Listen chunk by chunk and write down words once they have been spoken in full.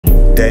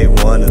day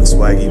one of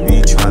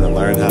SwaggyB trying to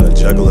learn how to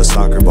juggle a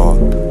soccer ball.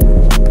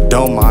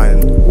 Don't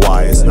mind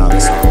why it's not a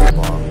soccer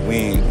ball.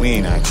 We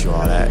ain't asked you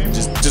all that.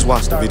 Just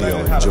watch the video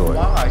and enjoy.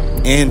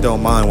 And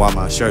don't mind why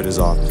my shirt is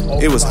off.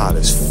 It was hot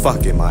as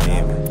fuck in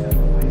Miami.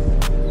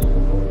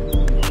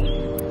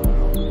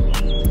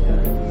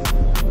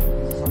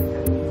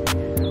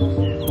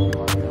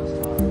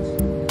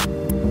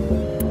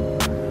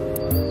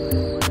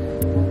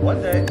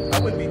 One day, I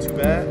wouldn't be too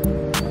bad.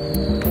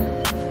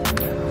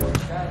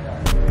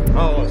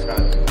 Oh, it's got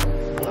it.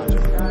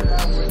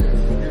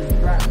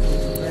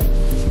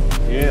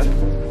 Yeah.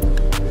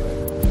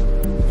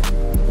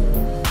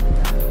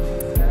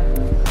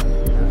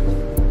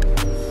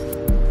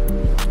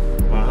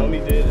 My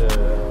homie did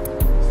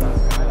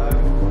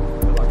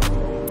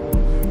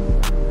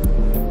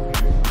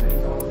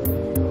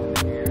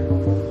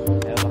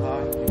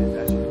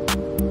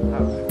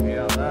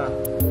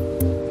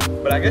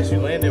but I guess you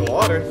land in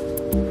water.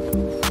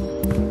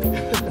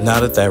 Now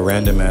that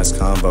random ass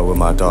combo with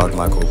my dog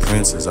Michael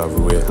Prince is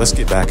over with, let's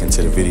get back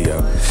into the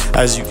video.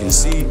 As you can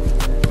see,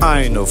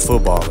 I ain't no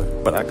footballer,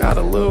 but I got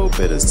a little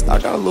bit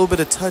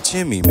of touch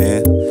in me,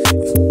 man.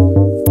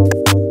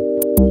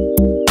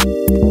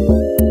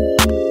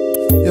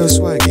 Yo,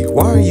 Swaggy,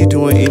 why are you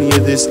doing any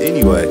of this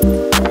anyway?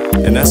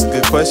 And that's a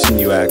good question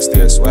you asked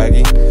there,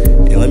 Swaggy.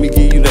 And let me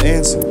give you the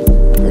answer.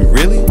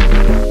 Really?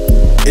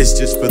 It's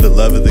just for the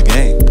love of the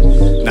game.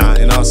 Nah,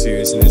 in all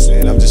seriousness,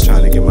 man, I'm just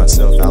trying to get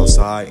myself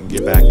outside and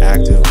get back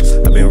active.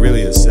 I've been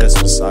really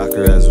obsessed with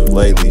soccer as of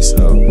lately,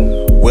 so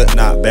what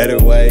not better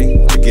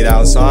way to get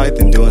outside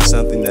than doing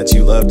something that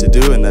you love to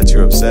do and that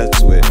you're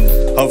obsessed with.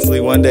 Hopefully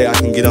one day I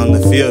can get on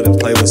the field and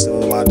play with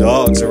some of my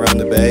dogs around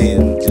the bay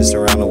and just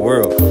around the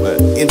world.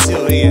 But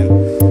until then,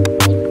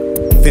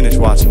 finish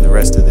watching the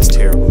rest of this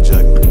terrible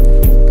juggling.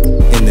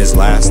 In this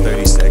last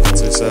 30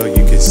 seconds or so,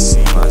 you can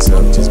see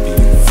myself just being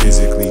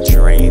physically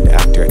drained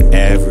after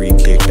every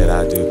kick that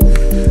I do.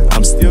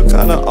 I'm still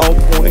kind of on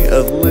point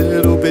a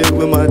little bit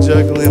with my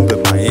juggling,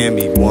 but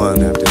Miami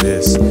won after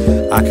this.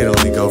 I could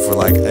only go for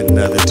like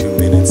another 2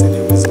 minutes and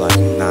it was like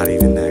not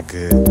even that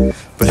good.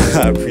 But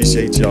I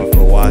appreciate y'all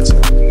for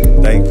watching.